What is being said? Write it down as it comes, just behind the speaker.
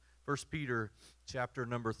First Peter chapter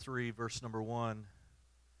number 3, verse number 1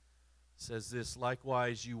 says this,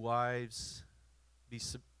 "Likewise, you wives,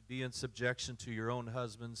 be in subjection to your own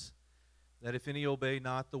husbands, that if any obey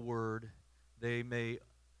not the word,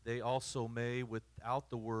 they also may, without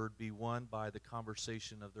the word, be won by the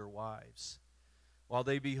conversation of their wives, while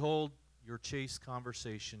they behold your chaste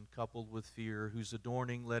conversation coupled with fear, whose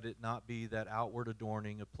adorning let it not be that outward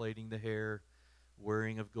adorning of plaiting the hair,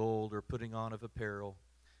 wearing of gold, or putting on of apparel,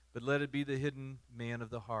 but let it be the hidden man of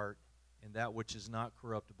the heart, and that which is not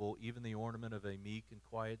corruptible, even the ornament of a meek and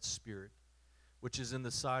quiet spirit, which is in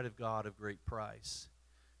the sight of God of great price.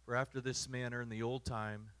 For after this manner in the old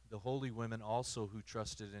time, the holy women also who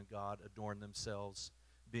trusted in God adorned themselves,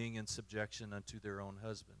 being in subjection unto their own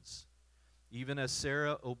husbands. Even as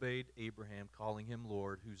Sarah obeyed Abraham, calling him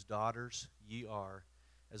Lord, whose daughters ye are,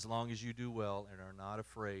 as long as you do well and are not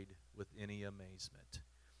afraid with any amazement."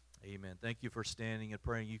 Amen. Thank you for standing and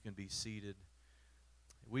praying. You can be seated.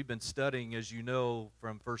 We've been studying, as you know,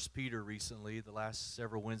 from 1 Peter recently. The last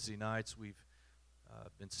several Wednesday nights we've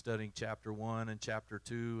been studying chapter 1 and chapter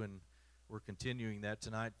 2, and we're continuing that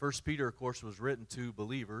tonight. 1 Peter, of course, was written to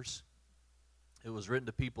believers. It was written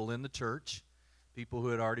to people in the church, people who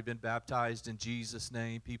had already been baptized in Jesus'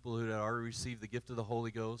 name, people who had already received the gift of the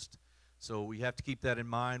Holy Ghost. So we have to keep that in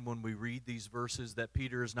mind when we read these verses, that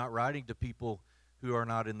Peter is not writing to people who are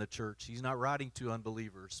not in the church. He's not writing to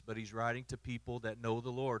unbelievers, but he's writing to people that know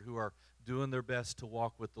the Lord, who are doing their best to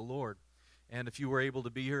walk with the Lord. And if you were able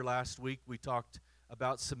to be here last week, we talked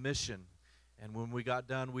about submission. And when we got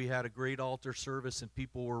done, we had a great altar service, and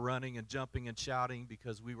people were running and jumping and shouting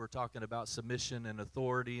because we were talking about submission and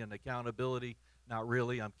authority and accountability. Not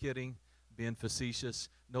really, I'm kidding, being facetious.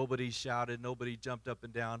 Nobody shouted, nobody jumped up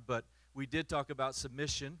and down, but we did talk about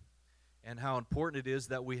submission and how important it is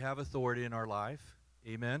that we have authority in our life.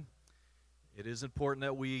 Amen. It is important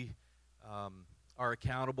that we are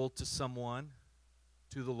accountable to someone,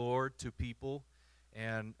 to the Lord, to people.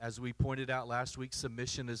 And as we pointed out last week,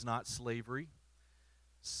 submission is not slavery.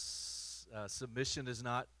 Submission is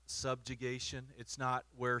not subjugation. It's not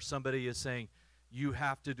where somebody is saying, you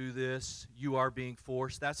have to do this, you are being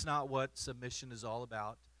forced. That's not what submission is all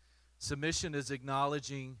about. Submission is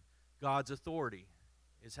acknowledging God's authority,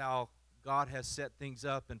 is how God has set things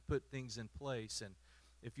up and put things in place. And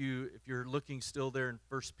if you're looking still there in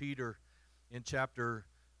 1 Peter in chapter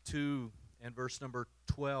 2 and verse number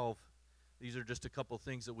 12, these are just a couple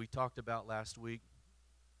things that we talked about last week.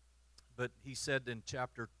 But he said in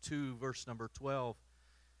chapter 2, verse number 12,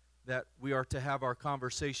 that we are to have our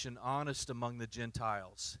conversation honest among the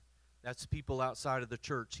Gentiles. That's people outside of the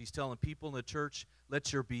church. He's telling people in the church,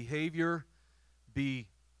 let your behavior be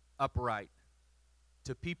upright.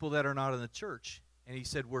 To people that are not in the church. And he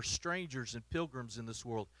said we're strangers and pilgrims in this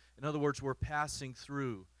world. In other words, we're passing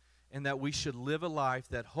through. And that we should live a life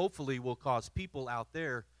that hopefully will cause people out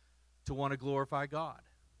there to want to glorify God.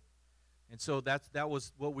 And so that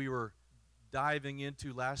was what we were diving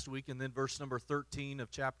into last week. And then verse number 13 of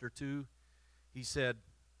chapter 2, he said,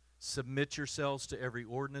 submit yourselves to every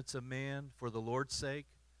ordinance of man for the Lord's sake,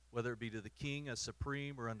 whether it be to the king as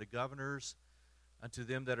supreme or unto governors, unto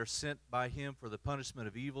them that are sent by him for the punishment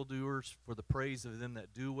of evildoers, for the praise of them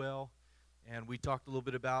that do well. And we talked a little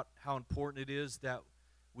bit about how important it is that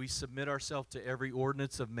we submit ourselves to every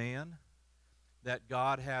ordinance of man that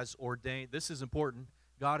God has ordained. This is important.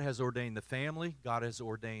 God has ordained the family, God has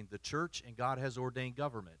ordained the church, and God has ordained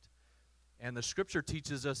government. And the Scripture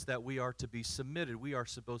teaches us that we are to be submitted. We are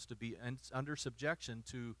supposed to be under subjection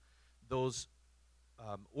to those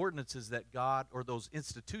ordinances that God, or those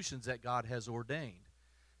institutions that God has ordained.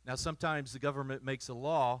 Now, sometimes the government makes a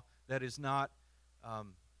law that is not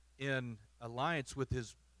in alliance with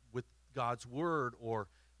God's word, or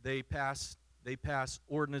they pass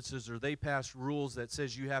ordinances, or they pass rules that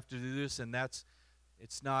says you have to do this, and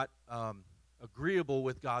it's not agreeable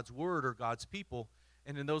with God's word or God's people.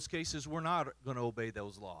 And in those cases, we're not going to obey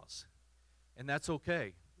those laws, and that's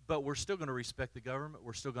okay. But we're still going to respect the government.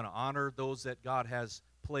 We're still going to honor those that God has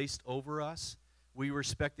placed over us. We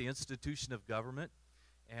respect the institution of government,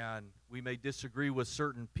 and we may disagree with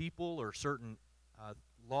certain people or certain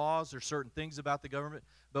laws or certain things about the government,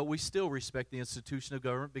 but we still respect the institution of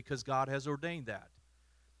government because God has ordained that.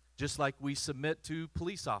 Just like we submit to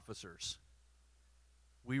police officers.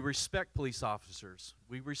 We respect police officers.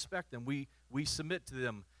 We respect them. We submit to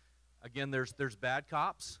them. Again, there's bad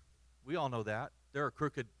cops. We all know that. There are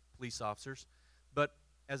crooked police officers. But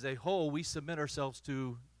as a whole, we submit ourselves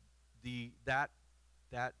to that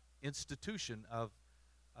institution of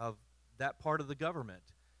that part of the government.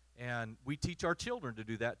 And we teach our children to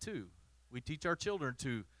do that too. We teach our children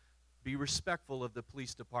to be respectful of the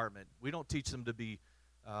police department. We don't teach them to be,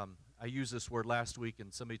 I used this word last week,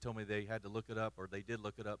 and somebody told me they had to look it up, or they did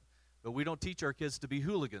look it up, but we don't teach our kids to be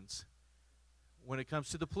hooligans when it comes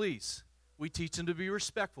to the police. We teach them to be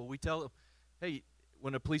respectful. We tell them, hey,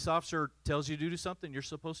 when a police officer tells you to do something, you're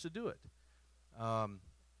supposed to do it.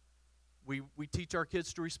 We teach our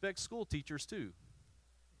kids to respect school teachers too.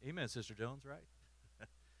 Amen, Sister Jones, right?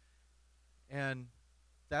 And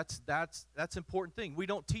that's important thing. We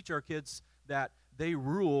don't teach our kids that they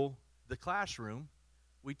rule the classroom.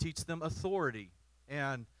 We teach them authority,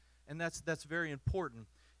 and that's very important.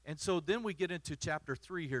 And so then we get into chapter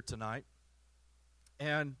 3 here tonight,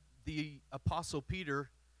 and the Apostle Peter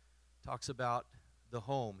talks about the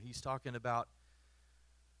home. He's talking about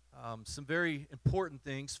some very important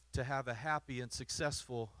things to have a happy and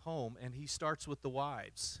successful home, and he starts with the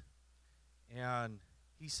wives. And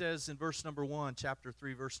he says in verse number 1, chapter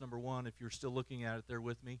 3, verse number 1, if you're still looking at it there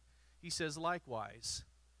with me, he says, likewise,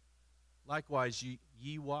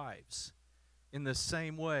 ye wives, in the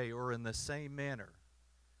same way or in the same manner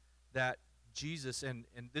that Jesus, and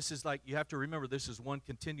this is like, you have to remember, this is one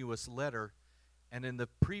continuous letter. And in the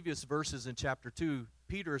previous verses in chapter 2,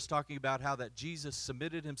 Peter is talking about how that Jesus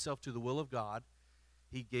submitted himself to the will of God.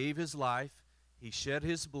 He gave his life. He shed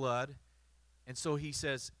his blood. And so he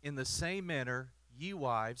says, in the same manner, ye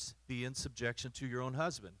wives, be in subjection to your own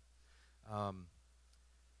husband.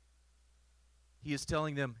 He is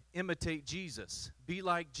telling them, imitate Jesus. Be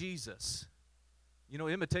like Jesus. You know,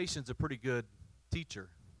 imitation's a pretty good teacher.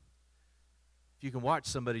 If you can watch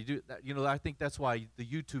somebody do that, you know, I think that's why the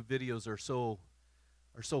YouTube videos are so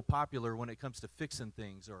popular when it comes to fixing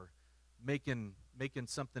things or making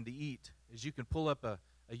something to eat. Is you can pull up a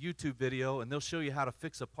YouTube video and they'll show you how to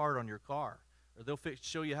fix a part on your car, or they'll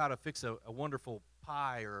show you how to fix a wonderful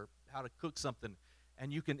pie or how to cook something,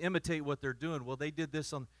 and you can imitate what they're doing. Well, they did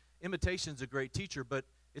this on. Imitation's a great teacher, but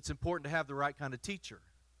it's important to have the right kind of teacher.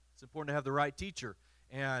 It's important to have the right teacher,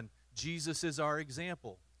 and Jesus is our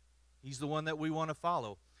example. He's the one that we want to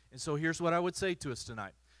follow. And so here's what I would say to us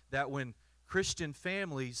tonight, that when Christian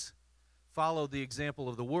families follow the example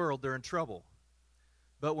of the world, they're in trouble.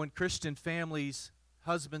 But when Christian families,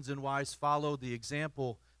 husbands and wives, follow the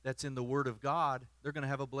example that's in the Word of God, they're going to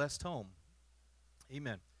have a blessed home.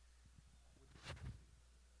 Amen.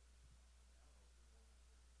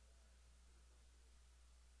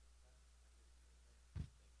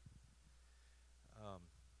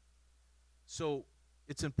 So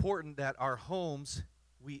it's important that our homes,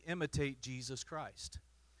 we imitate Jesus Christ.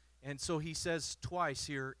 And so he says twice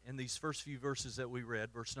here in these first few verses that we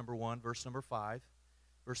read, verse number 1, verse number 5.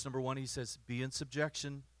 Verse number 1, he says, be in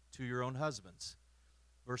subjection to your own husbands.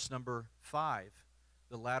 Verse number 5,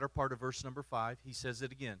 the latter part of verse number 5, he says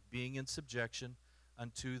it again, being in subjection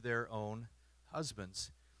unto their own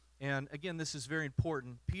husbands. And again, this is very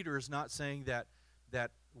important. Peter is not saying that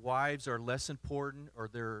wives are less important, or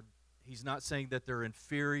he's not saying that they're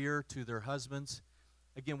inferior to their husbands.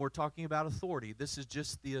 Again, we're talking about authority. This is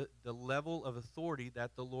just the level of authority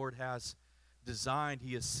that the Lord has designed,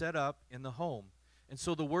 he has set up in the home. And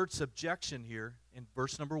so the word subjection here in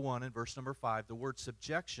verse number 1 and verse number 5, the word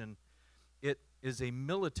subjection, it is a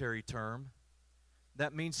military term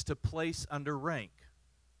that means to place under rank.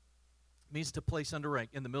 It means to place under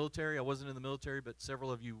rank. In the military, I wasn't in the military, but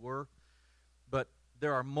several of you were. But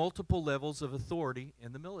there are multiple levels of authority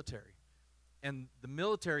in the military. And the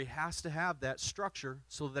military has to have that structure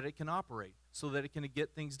so that it can operate, so that it can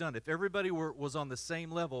get things done. If everybody was on the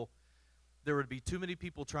same level, there would be too many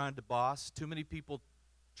people trying to boss, too many people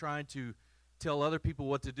trying to tell other people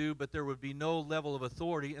what to do, but there would be no level of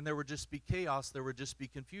authority, and there would just be chaos, there would just be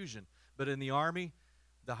confusion. But in the Army,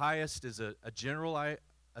 the highest is a general, I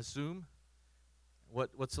assume.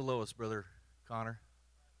 What's the lowest, Brother Connor?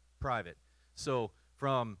 Private. So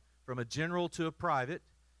from a general to a private,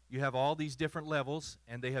 you have all these different levels,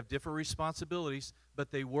 and they have different responsibilities,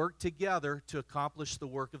 but they work together to accomplish the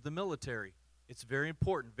work of the military. It's very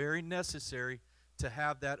important, very necessary to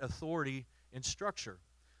have that authority and structure.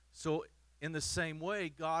 So in the same way,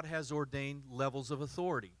 God has ordained levels of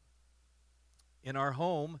authority. In our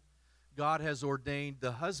home, God has ordained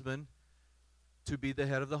the husband to be the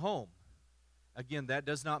head of the home. Again, that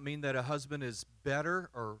does not mean that a husband is better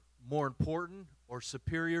or more important or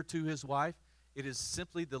superior to his wife. It is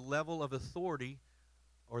simply the level of authority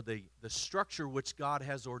or the structure which God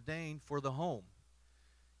has ordained for the home.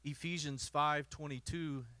 Ephesians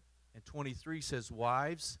 5:22 and 23 says,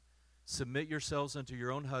 wives, submit yourselves unto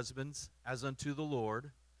your own husbands as unto the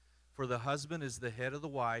Lord. For the husband is the head of the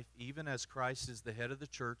wife, even as Christ is the head of the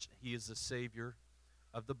church. He is the Savior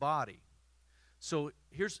of the body. So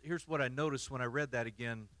here's what I noticed when I read that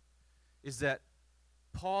again is that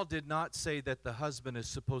Paul did not say that the husband is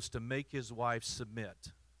supposed to make his wife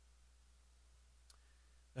submit.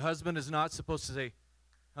 The husband is not supposed to say,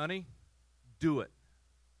 honey, do it.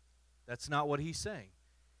 That's not what he's saying.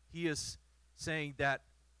 He is saying that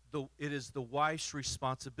it is the wife's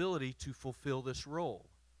responsibility to fulfill this role.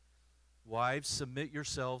 Wives, submit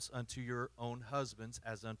yourselves unto your own husbands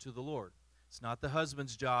as unto the Lord. It's not the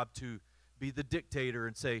husband's job to be the dictator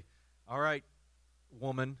and say, all right,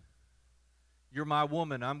 woman, you're my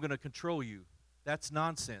woman, I'm going to control you. That's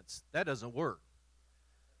nonsense. That doesn't work.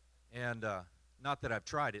 And not that I've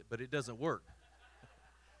tried it, but it doesn't work.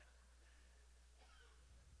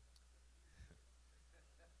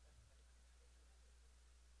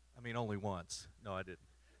 I mean, only once. No, I didn't.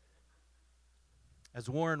 As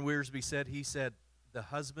Warren Wiersbe said, he said, the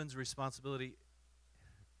husband's responsibility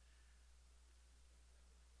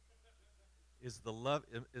is the love.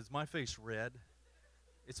 Is my face red?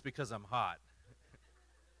 It's because I'm hot.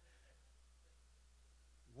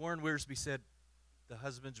 Warren Wiersbe said, the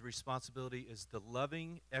husband's responsibility is the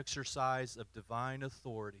loving exercise of divine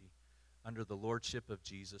authority under the lordship of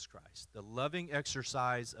Jesus Christ. The loving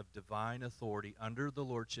exercise of divine authority under the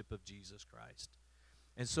lordship of Jesus Christ.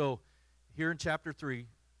 And so, here in chapter 3,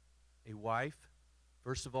 a wife,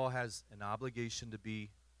 first of all, has an obligation to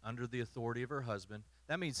be under the authority of her husband.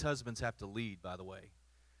 That means husbands have to lead, by the way.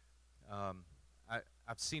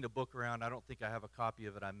 I've seen a book around. I don't think I have a copy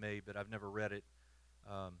of it. I may, but I've never read it.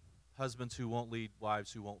 Husbands who won't lead,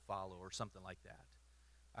 wives who won't follow, or something like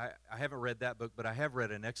that. I haven't read that book, but I have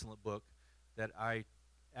read an excellent book that I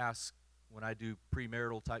ask when I do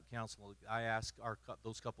premarital type counseling. I ask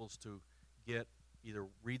those couples to either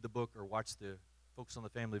read the book or watch the Focus on the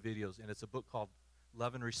Family videos, and it's a book called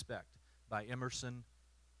Love and Respect by Emerson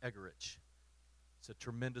Eggerichs. It's a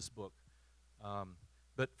tremendous book.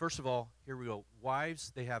 But first of all, here we go.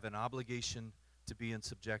 Wives, they have an obligation to be in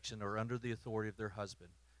subjection or under the authority of their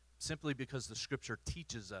husband, simply because the Scripture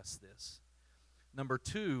teaches us this. Number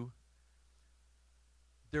 2,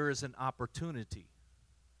 there is an opportunity.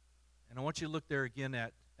 And I want you to look there again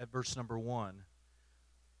at verse number 1.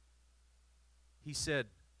 He said,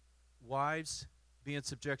 wives, be in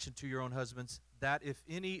subjection to your own husbands, that if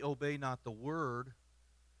any obey not the word,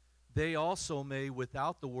 they also may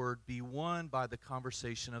without the word be won by the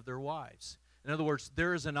conversation of their wives. In other words,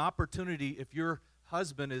 there is an opportunity if your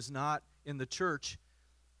husband is not in the church,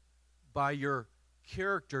 by your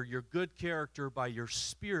character, your good character, by your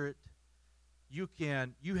spirit, you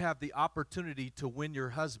have the opportunity to win your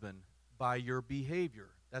husband by your behavior.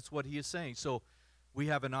 That's what he is saying. So we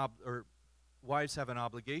have wives have an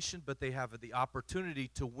obligation, but they have the opportunity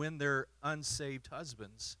to win their unsaved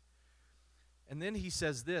husbands. And then he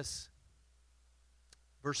says this,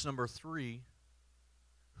 verse number 3,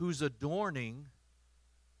 whose adorning,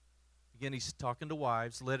 again he's talking to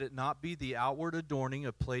wives, let it not be the outward adorning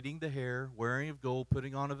of plaiting the hair, wearing of gold,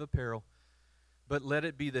 putting on of apparel, but let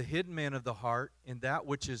it be the hidden man of the heart, in that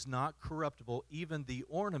which is not corruptible, even the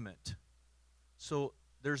ornament. So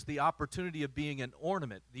there's the opportunity of being an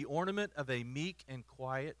ornament, the ornament of a meek and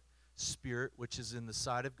quiet spirit, which is in the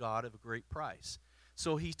sight of God of a great price.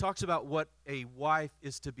 So he talks about what a wife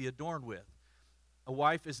is to be adorned with. A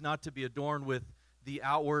wife is not to be adorned with the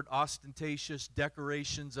outward ostentatious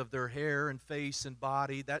decorations of their hair and face and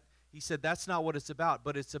body. That he said that's not what it's about,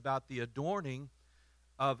 but it's about the adorning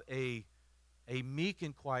of a meek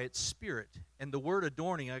and quiet spirit. And the word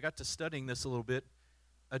adorning, I got to studying this a little bit.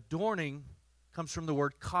 Adorning comes from the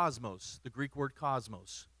word cosmos, the Greek word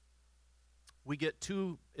cosmos. We get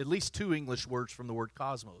at least two English words from the word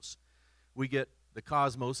cosmos. We get the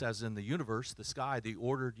cosmos as in the universe, the sky, the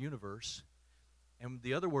ordered universe. And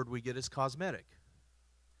the other word we get is cosmetic.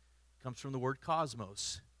 It comes from the word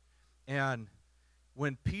cosmos. And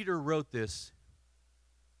when Peter wrote this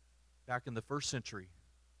back in the 1st century,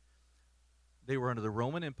 they were under the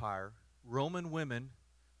Roman Empire. Roman women,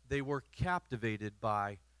 they were captivated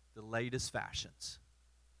by the latest fashions,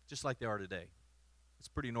 just like they are today. It's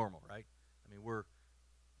pretty normal, right? I mean,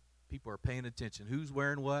 people are paying attention. Who's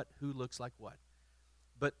wearing what? Who looks like what?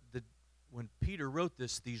 But when Peter wrote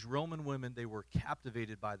this, these Roman women, they were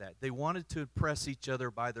captivated by that. They wanted to impress each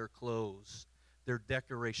other by their clothes, their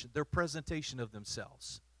decoration, their presentation of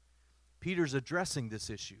themselves. Peter's addressing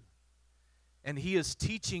this issue. And he is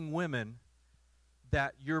teaching women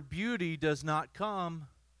that your beauty does not come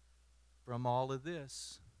from all of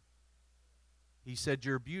this. He said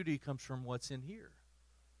your beauty comes from what's in here.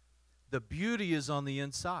 The beauty is on the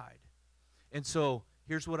inside. And so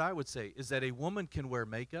here's what I would say, is that a woman can wear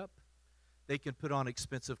makeup, they can put on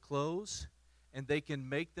expensive clothes, and they can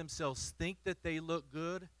make themselves think that they look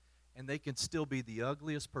good, and they can still be the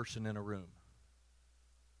ugliest person in a room.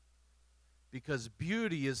 Because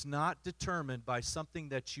beauty is not determined by something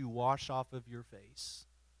that you wash off of your face.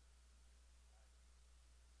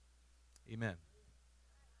 Amen.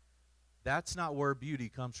 That's not where beauty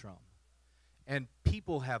comes from. And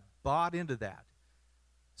people have bought into that.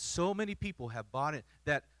 So many people have bought it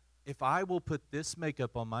that if I will put this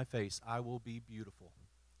makeup on my face, I will be beautiful.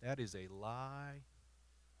 That is a lie.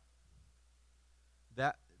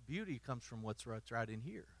 That beauty comes from what's right in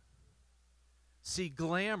here. See,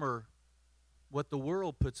 glamour, what the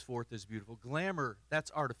world puts forth as beautiful. Glamour,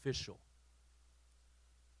 that's artificial.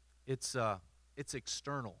 It's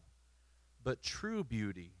external. But true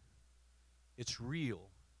beauty, it's real.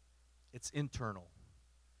 It's internal.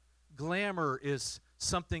 Glamour is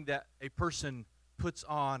something that a person puts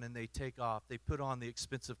on and they take off. They put on the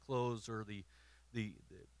expensive clothes or the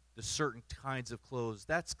certain kinds of clothes.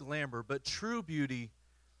 That's glamour. But true beauty,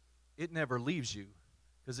 it never leaves you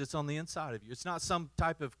because it's on the inside of you. It's not some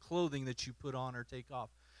type of clothing that you put on or take off.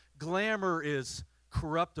 Glamour is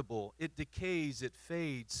corruptible. It decays. It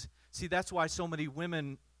fades. See, that's why so many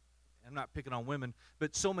women, I'm not picking on women,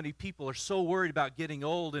 but so many people are so worried about getting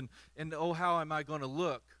old and oh, how am I going to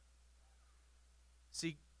look?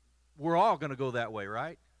 See, we're all going to go that way,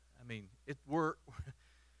 right? I mean, we're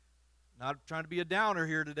not trying to be a downer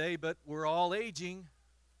here today, but we're all aging.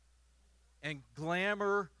 And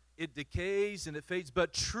glamour, it decays and it fades.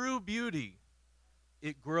 But true beauty,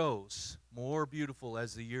 it grows more beautiful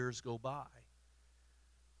as the years go by.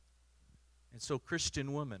 And so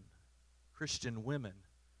Christian women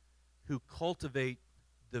who cultivate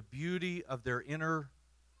the beauty of their inner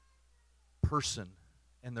person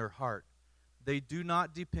and their heart, they do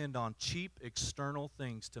not depend on cheap external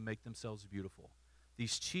things to make themselves beautiful.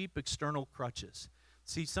 These cheap external crutches.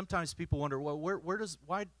 See, sometimes people wonder, well,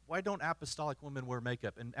 why don't apostolic women wear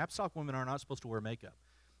makeup? And apostolic women are not supposed to wear makeup.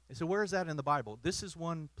 They say, where is that in the Bible? This is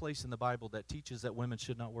one place in the Bible that teaches that women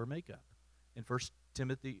should not wear makeup. In 1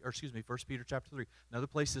 Peter chapter 3. Another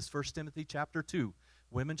place is 1 Timothy chapter 2.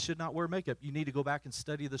 Women should not wear makeup. You need to go back and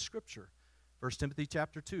study the scripture. 1 Timothy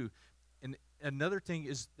chapter 2. And another thing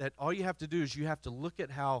is that all you have to do is you have to look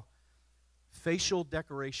at how facial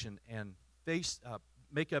decoration and face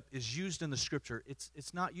makeup is used in the scripture.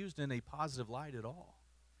 It's not used in a positive light at all.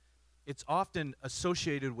 It's often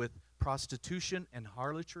associated with prostitution and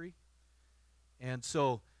harlotry. And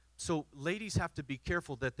so ladies have to be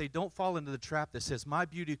careful that they don't fall into the trap that says, my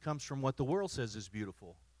beauty comes from what the world says is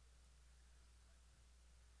beautiful.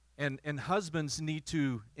 And husbands need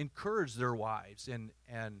to encourage their wives,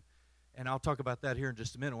 and I'll talk about that here in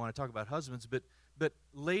just a minute when I talk about husbands, but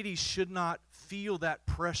ladies should not feel that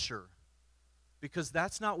pressure because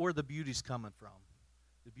that's not where the beauty's coming from.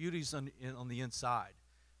 The beauty's on the inside.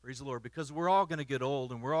 Praise the Lord. Because we're all going to get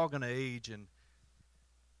old and we're all going to age, and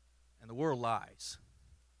the world lies.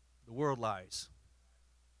 The world lies.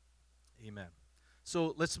 Amen.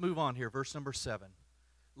 So let's move on here. Verse number 7.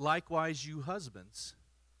 Likewise, you husbands,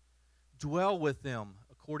 dwell with them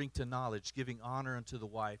according to knowledge, giving honor unto the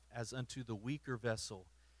wife as unto the weaker vessel,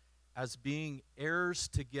 as being heirs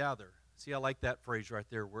together. See, I like that phrase right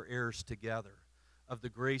there. We're heirs together of the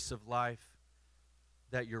grace of life,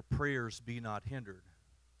 that your prayers be not hindered.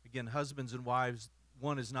 Again, husbands and wives,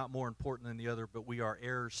 one is not more important than the other, but we are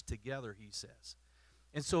heirs together, he says.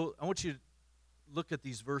 And so I want you to look at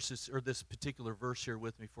these verses, or this particular verse here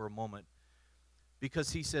with me for a moment,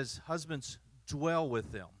 because he says, husbands, dwell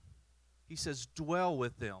with them. He says, dwell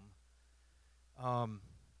with them.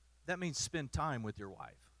 That means spend time with your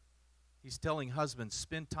wife. He's telling husbands,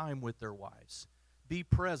 spend time with their wives. Be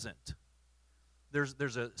present.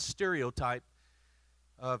 There's a stereotype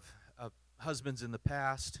of husbands in the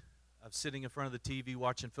past of sitting in front of the TV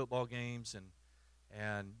watching football games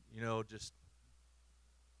and just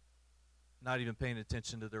not even paying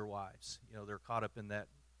attention to their wives. They're caught up in that.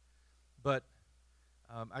 But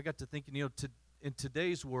I got to thinking, in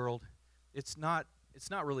today's world, it's not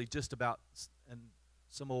really just about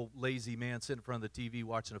some old lazy man sitting in front of the TV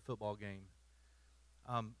watching a football game.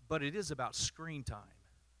 But it is about screen time.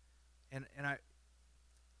 And I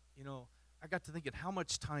got to thinking how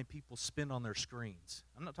much time people spend on their screens.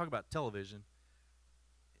 I'm not talking about television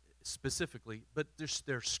specifically, but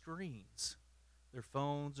their screens, their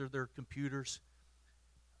phones or their computers.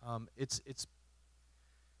 It's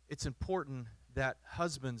important that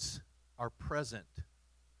husbands are present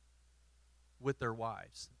with their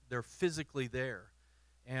wives. They're physically there.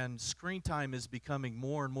 And screen time is becoming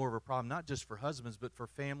more and more of a problem, not just for husbands, but for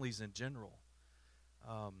families in general.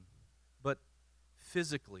 But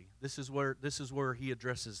physically, this is where he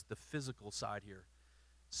addresses the physical side here.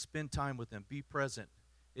 Spend time with them. Be present.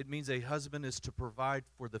 It means a husband is to provide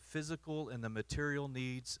for the physical and the material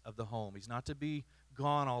needs of the home. He's not to be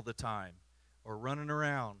gone all the time or running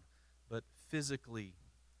around, but physically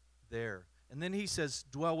there. And then he says,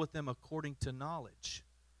 dwell with them according to knowledge.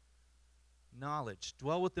 Knowledge.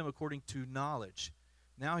 Dwell with them according to knowledge.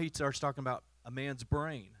 Now he starts talking about a man's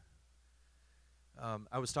brain.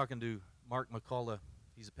 I was talking to Mark McCullough.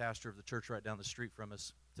 He's a pastor of the church right down the street from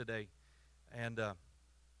us today. And I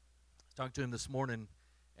was talking to him this morning,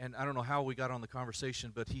 and I don't know how we got on the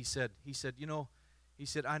conversation, but he said,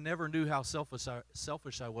 I never knew how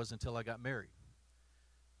selfish I was until I got married.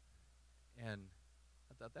 And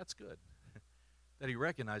I thought, that's good that he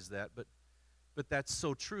recognized that. But that's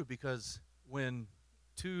so true, because when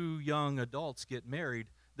two young adults get married,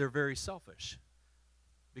 they're very selfish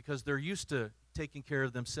because they're used to taking care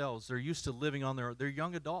of themselves. They're used to living on they're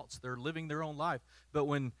young adults. They're living their own life. But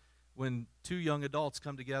when two young adults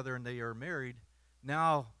come together and they are married,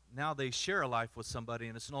 now they share a life with somebody,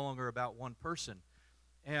 and it's no longer about one person.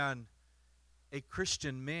 And a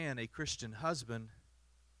Christian man, a Christian husband,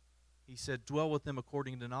 he said, dwell with them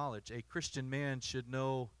according to knowledge. A Christian man should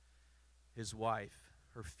know his wife,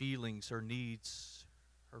 her feelings, her needs,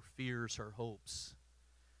 her fears, her hopes.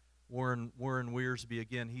 Warren Wiersbe,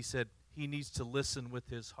 again, he said he needs to listen with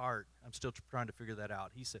his heart. I'm still trying to figure that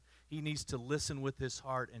out. He said he needs to listen with his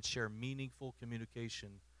heart and share meaningful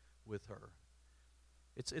communication with her.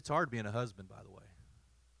 It's hard being a husband, by the way.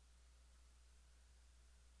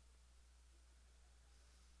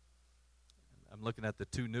 I'm looking at the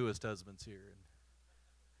two newest husbands here, and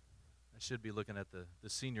I should be looking at the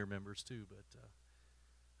senior members too, but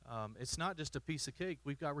it's not just a piece of cake.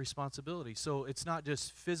 We've got responsibility. So it's not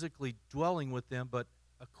just physically dwelling with them, but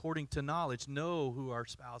according to knowledge, know who our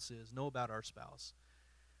spouse is, know about our spouse.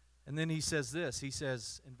 And then he says this, he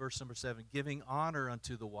says in verse number 7, giving honor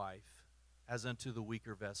unto the wife as unto the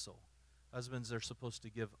weaker vessel. Husbands are supposed to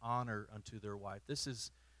give honor unto their wife. This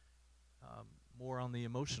is more on the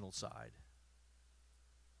emotional side,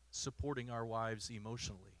 supporting our wives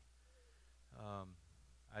emotionally.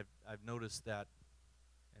 I've noticed that,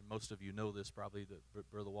 and most of you know this probably,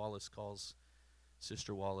 that Brother Wallace calls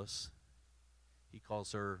Sister Wallace, he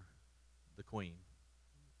calls her the queen,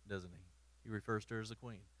 doesn't he? He refers to her as the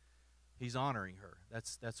queen. He's honoring her.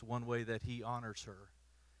 That's one way that he honors her.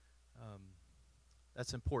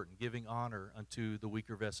 That's important, giving honor unto the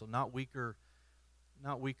weaker vessel. Not weaker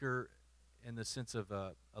in the sense of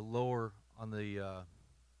a lower on the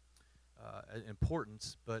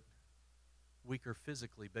importance, but weaker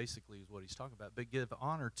physically, basically, is what he's talking about. But give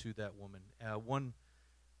honor to that woman. One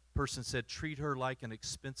person said, treat her like an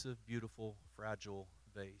expensive, beautiful, fragile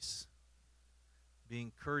vase.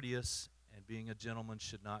 Being courteous and being a gentleman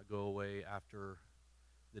should not go away after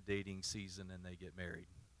the dating season and they get married.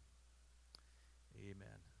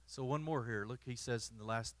 Amen. So one more here. Look, he says in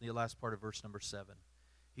the last part of verse number 7.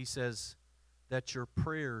 He says that your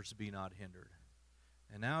prayers be not hindered.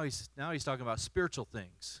 And now he's talking about spiritual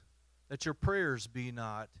things. That your prayers be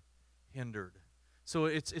not hindered. So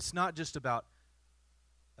it's not just about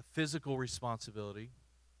a physical responsibility,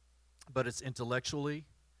 but it's intellectually.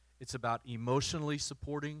 It's about emotionally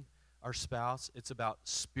supporting our spouse. It's about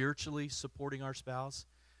spiritually supporting our spouse.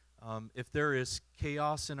 If there is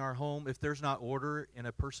chaos in our home, if there's not order in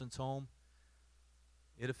a person's home,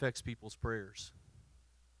 it affects people's prayers.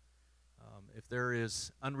 If there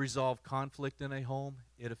is unresolved conflict in a home,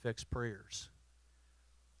 it affects prayers.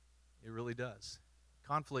 It really does.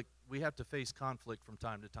 Conflict, we have to face conflict from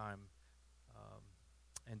time to time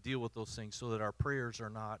and deal with those things so that our prayers are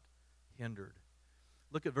not hindered.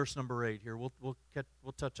 Look at verse number 8 here. We'll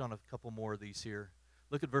touch on a couple more of these here.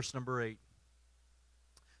 Look at verse number 8.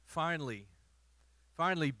 Finally,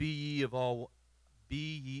 be ye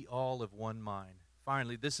all of one mind.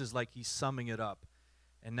 Finally, this is like he's summing it up.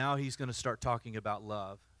 And now he's going to start talking about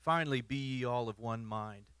love. Finally, be ye all of one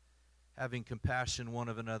mind, having compassion one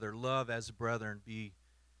of another. Love as brethren. Be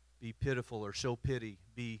pitiful or show pity.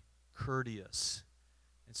 Be courteous.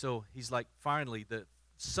 And so he's like, finally,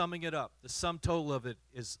 summing it up, the sum total of it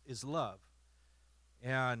is love.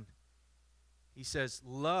 And he says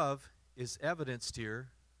love is evidenced here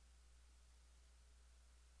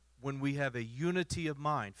when we have a unity of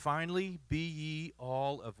mind. Finally, be ye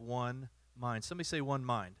all of one mind. Somebody say one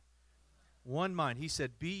mind. One mind. He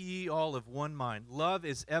said, be ye all of one mind. Love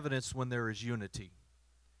is evidenced when there is unity.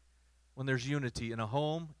 When there's unity in a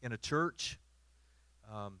home, in a church.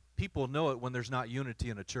 People know it when there's not unity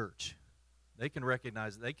in a church. They can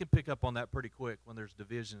recognize it. They can pick up on that pretty quick when there's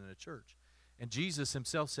division in a church. And Jesus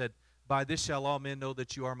himself said, by this shall all men know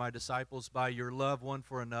that you are my disciples, by your love one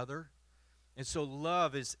for another. And so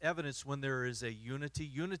love is evidence when there is a unity.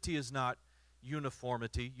 Unity is not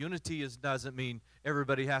uniformity. Unity doesn't mean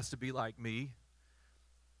everybody has to be like me.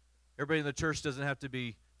 Everybody in the church doesn't have to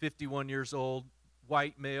be 51 years old,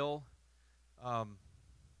 white male,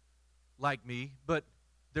 like me. But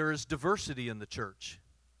there is diversity in the church.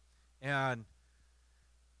 And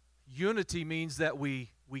unity means that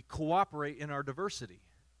we cooperate in our diversity.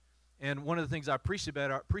 And one of the things I appreciate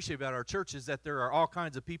about our church is that there are all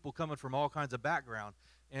kinds of people coming from all kinds of background.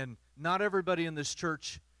 And not everybody in this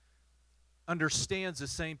church understands the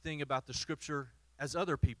same thing about the Scripture as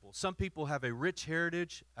other people. Some people have a rich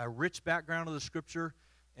heritage, a rich background of the Scripture,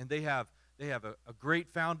 and they have a great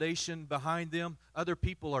foundation behind them. Other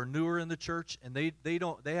people are newer in the church, and they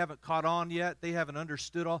haven't caught on yet. They haven't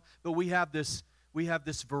understood all. But we have this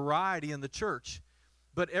variety in the church.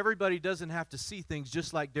 But everybody doesn't have to see things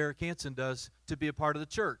just like Derek Hansen does to be a part of the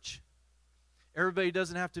church. Everybody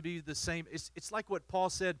doesn't have to be the same. It's like what Paul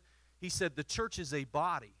said. He said the church is a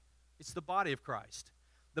body. It's the body of Christ.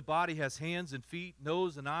 The body has hands and feet,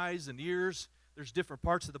 nose and eyes and ears. There's different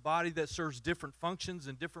parts of the body that serves different functions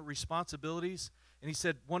and different responsibilities. And he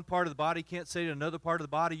said one part of the body can't say to another part of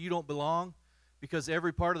the body, you don't belong, because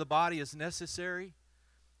every part of the body is necessary.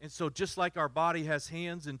 And so just like our body has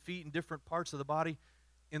hands and feet and different parts of the body,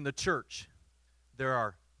 in the church, there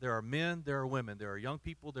are men, there are women, there are young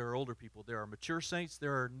people, there are older people, there are mature saints,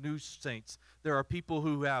 there are new saints. There are people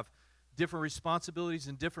who have different responsibilities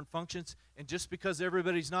and different functions, and just because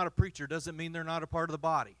everybody's not a preacher doesn't mean they're not a part of the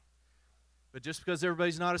body. But just because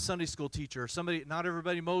everybody's not a Sunday school teacher, or not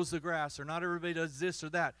everybody mows the grass, or not everybody does this or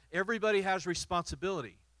that, everybody has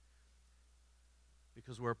responsibility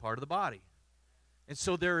because we're a part of the body. And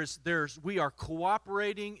so we are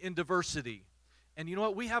cooperating in diversity. And you know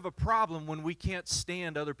what? We have a problem when we can't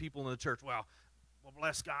stand other people in the church. Well,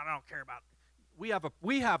 bless God, I don't care about it.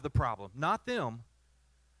 We have the problem, not them.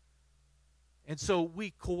 And so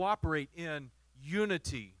we cooperate in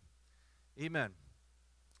unity. Amen.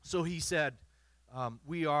 So he said,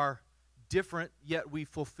 we are different, yet we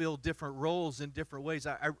fulfill different roles in different ways.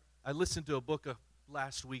 I listened to a book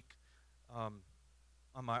last week on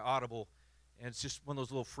my Audible, and it's just one of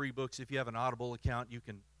those little free books. If you have an Audible account,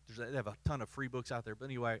 they have a ton of free books out there. But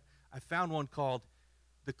anyway, I found one called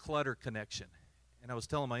The Clutter Connection. And I was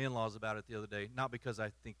telling my in-laws about it the other day, not because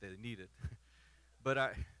I think they need it,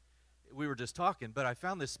 but we were just talking. But I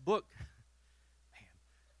found this book,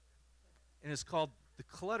 and it's called The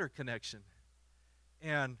Clutter Connection.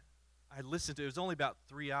 And I listened to it. It was only about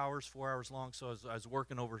 3 hours, 4 hours long, so I was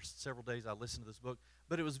working over several days. I listened to this book.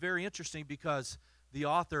 But it was very interesting because the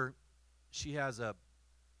author, she has a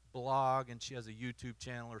blog and she has a YouTube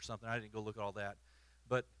channel or something. I didn't go look at all that.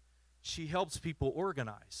 But she helps people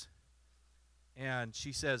organize. And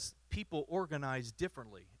she says people organize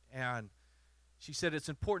differently. And she said it's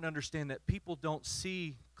important to understand that people don't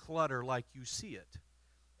see clutter like you see it.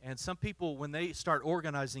 And some people, when they start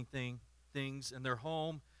organizing things in their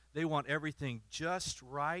home, they want everything just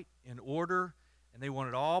right, in order, and they want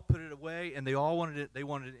it all put it away, and they wanted it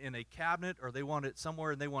in a cabinet, or they want it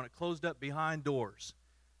somewhere, and they want it closed up behind doors.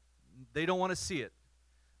 They don't want to see it.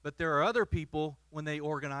 But there are other people, when they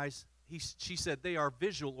organize, she said they are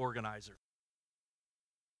visual organizers.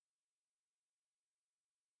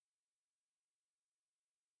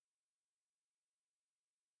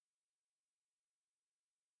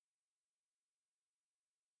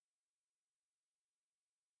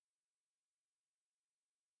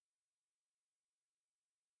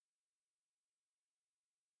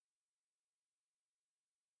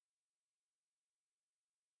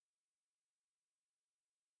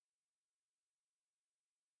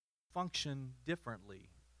 Function differently,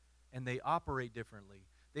 and they operate differently.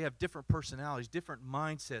 They have different personalities, different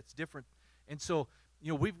mindsets, and so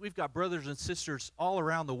we've got brothers and sisters all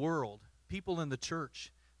around the world, people in the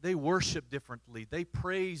church. They worship differently, they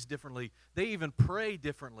praise differently, they even pray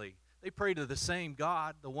differently. They pray to the same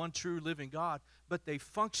God, the one true living God, but they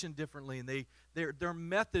function differently, and their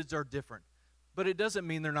methods are different. But it doesn't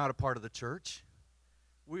mean they're not a part of the church.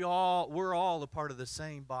 We're all a part of the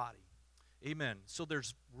same body. Amen. So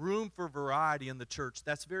there's room for variety in the church.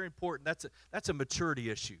 That's very important. That's a maturity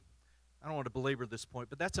issue. I don't want to belabor this point,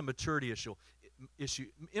 but that's a maturity issue.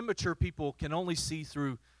 Immature people can only see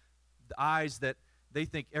through the eyes that they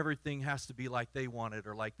think everything has to be like they want it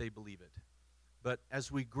or like they believe it. But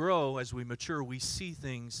as we grow, as we mature, we see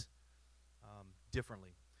things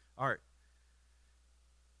differently. All right.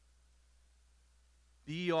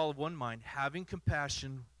 Be ye all of one mind, having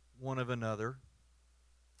compassion one of another.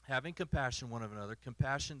 Having compassion one of another.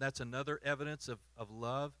 Compassion, that's another evidence of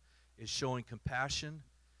love, is showing compassion.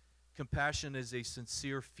 Compassion is a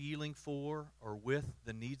sincere feeling for or with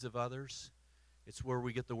the needs of others. It's where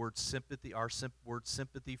we get the word sympathy, word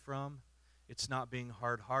sympathy from. It's not being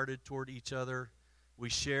hard-hearted toward each other. We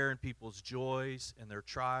share in people's joys and their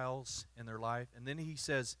trials in their life. And then he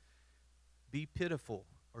says, be pitiful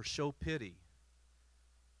or show pity.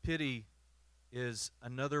 Pity is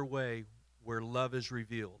another way where love is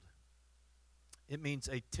revealed. It means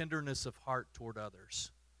a tenderness of heart toward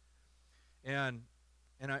others. And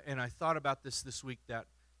I thought about this week, that,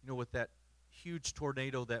 with that huge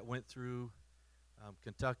tornado that went through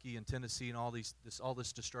Kentucky and Tennessee and all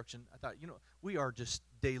this destruction. I thought, we are just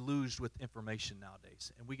deluged with information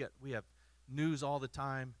nowadays, and we have news all the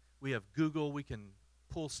time. We have Google. We can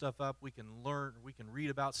pull stuff up. We can learn. We can read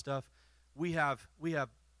about stuff. We have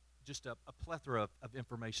just a plethora of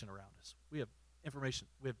information around us. We have information.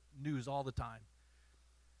 We have news all the time.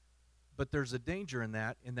 But there's a danger in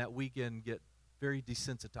that we can get very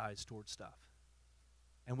desensitized towards stuff,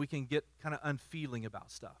 and we can get kind of unfeeling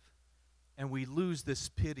about stuff. And we lose this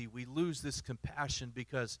pity, we lose this compassion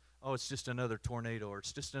because, it's just another tornado, or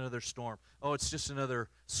it's just another storm. It's just another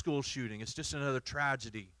school shooting. It's just another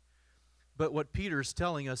tragedy. But what Peter's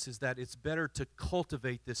telling us is that it's better to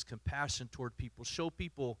cultivate this compassion toward people, show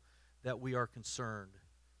people that we are concerned,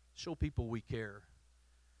 show people we care.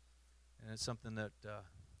 And it's something that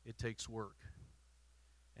it takes work.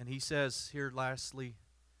 And he says here, lastly,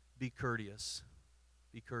 be courteous.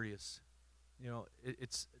 Be courteous.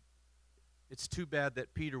 It's too bad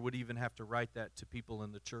that Peter would even have to write that to people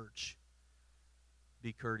in the church.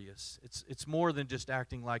 Be courteous. It's more than just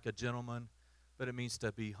acting like a gentleman, but it means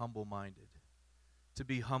to be humble-minded, to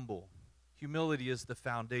be humble. Humility is the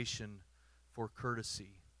foundation for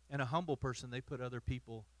courtesy. And a humble person, they put other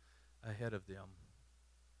people ahead of them.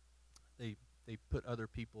 They put other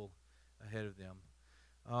people ahead of them.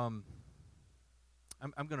 I'm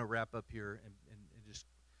going to wrap up here and just.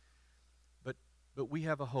 But we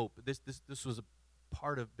have a hope. This was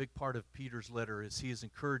a big part of Peter's letter, is he is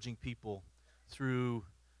encouraging people through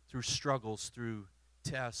struggles, through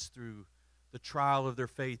tests, through the trial of their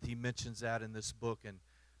faith. He mentions that in this book, and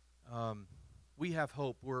we have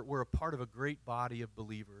hope. We're a part of a great body of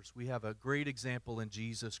believers. We have a great example in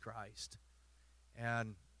Jesus Christ,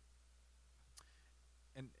 and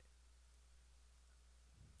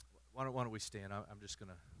why don't we stand? I'm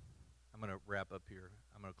gonna wrap up here.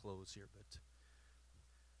 I'm gonna close here, but.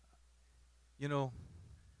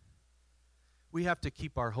 We have to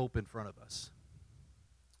keep our hope in front of us.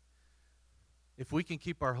 If we can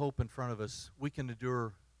keep our hope in front of us, we can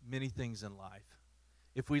endure many things in life.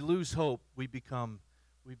 If we lose hope, we become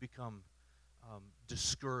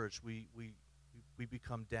discouraged. We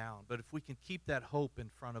become down. But if we can keep that hope in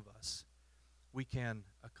front of us, we can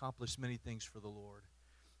accomplish many things for the Lord.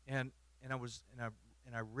 And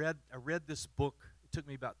I read this book. It took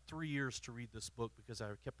me about 3 years to read this book because I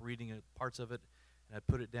kept reading parts of it, and I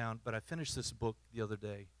put it down. But I finished this book the other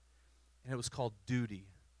day, and it was called Duty.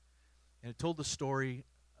 And it told the story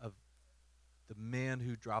of the man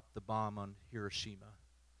who dropped the bomb on Hiroshima.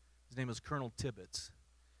 His name was Colonel Tibbets,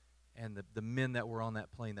 and the men that were on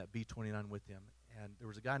that plane, that B-29 with him. And there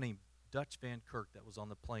was a guy named Dutch Van Kirk that was on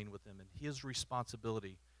the plane with him, and his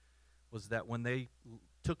responsibility was that when they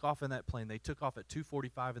took off in that plane, they took off at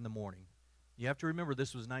 2:45 in the morning. You have to remember,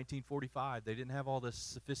 this was 1945. They didn't have all the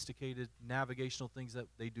sophisticated navigational things that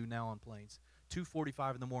they do now on planes.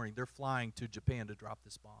 2:45 in the morning, they're flying to Japan to drop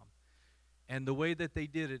this bomb. And the way that they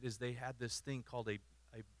did it is they had this thing called a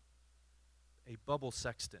bubble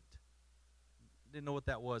sextant. Didn't know what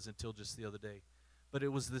that was until just the other day. But it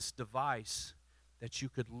was this device that you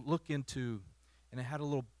could look into, and it had a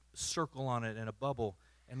little circle on it and a bubble.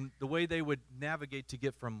 And the way they would navigate to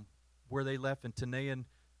get from where they left in Tanayan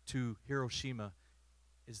to Hiroshima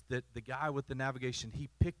is that the guy with the navigation, he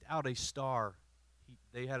picked out a star.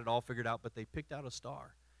 They had it all figured out, but they picked out a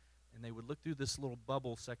star. And they would look through this little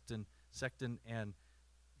bubble sextant, and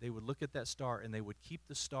they would look at that star, and they would keep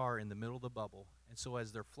the star in the middle of the bubble. And so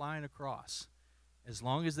as they're flying across, as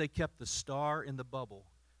long as they kept the star in the bubble,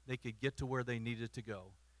 they could get to where they needed to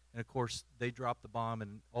go. And, of course, they dropped the bomb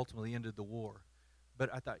and ultimately ended the war.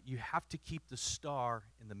 But I thought, you have to keep the star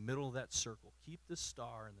in the middle of that circle. Keep the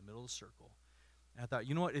star in the middle of the circle. And I thought,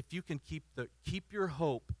 you know what? If you can keep your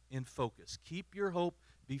hope in focus, keep your hope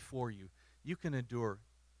before you, you can endure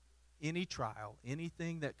any trial,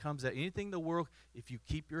 anything that comes at, anything in the world. If you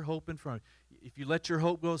keep your hope in front, if you let your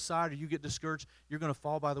hope go aside or you get discouraged, you're going to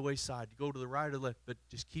fall by the wayside. You go to the right or the left, but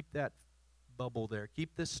just keep that bubble there.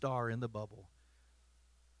 Keep this star in the bubble,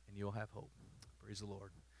 and you'll have hope. Praise the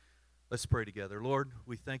Lord. Let's pray together. Lord,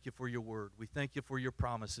 we thank you for your word. We thank you for your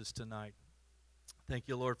promises tonight. Thank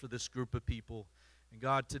you, Lord, for this group of people. And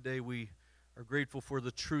God, today we are grateful for the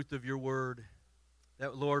truth of your word.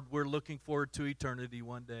 That, Lord, we're looking forward to eternity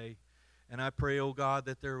one day. And I pray, oh God,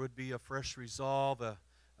 that there would be a fresh resolve, a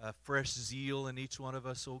fresh zeal in each one of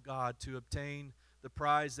us, oh God, to obtain the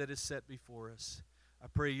prize that is set before us. I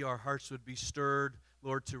pray our hearts would be stirred,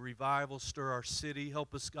 Lord, to revival, stir our city.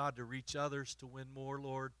 Help us, God, to reach others, to win more,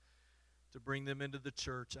 Lord, to bring them into the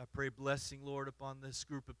church. I pray blessing, Lord, upon this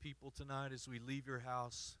group of people tonight as we leave your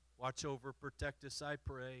house. Watch over, protect us, I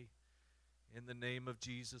pray. In the name of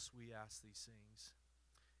Jesus, we ask these things.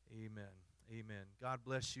 Amen. Amen. God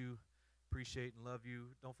bless you. Appreciate and love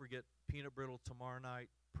you. Don't forget Peanut Brittle tomorrow night,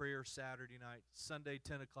 prayer Saturday night, Sunday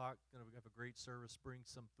 10 o'clock. Going to have a great service. Bring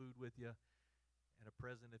some food with you and a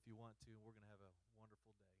present if you want to. And we're going to have a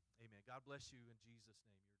wonderful day. Amen. God bless you in Jesus'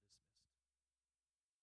 name.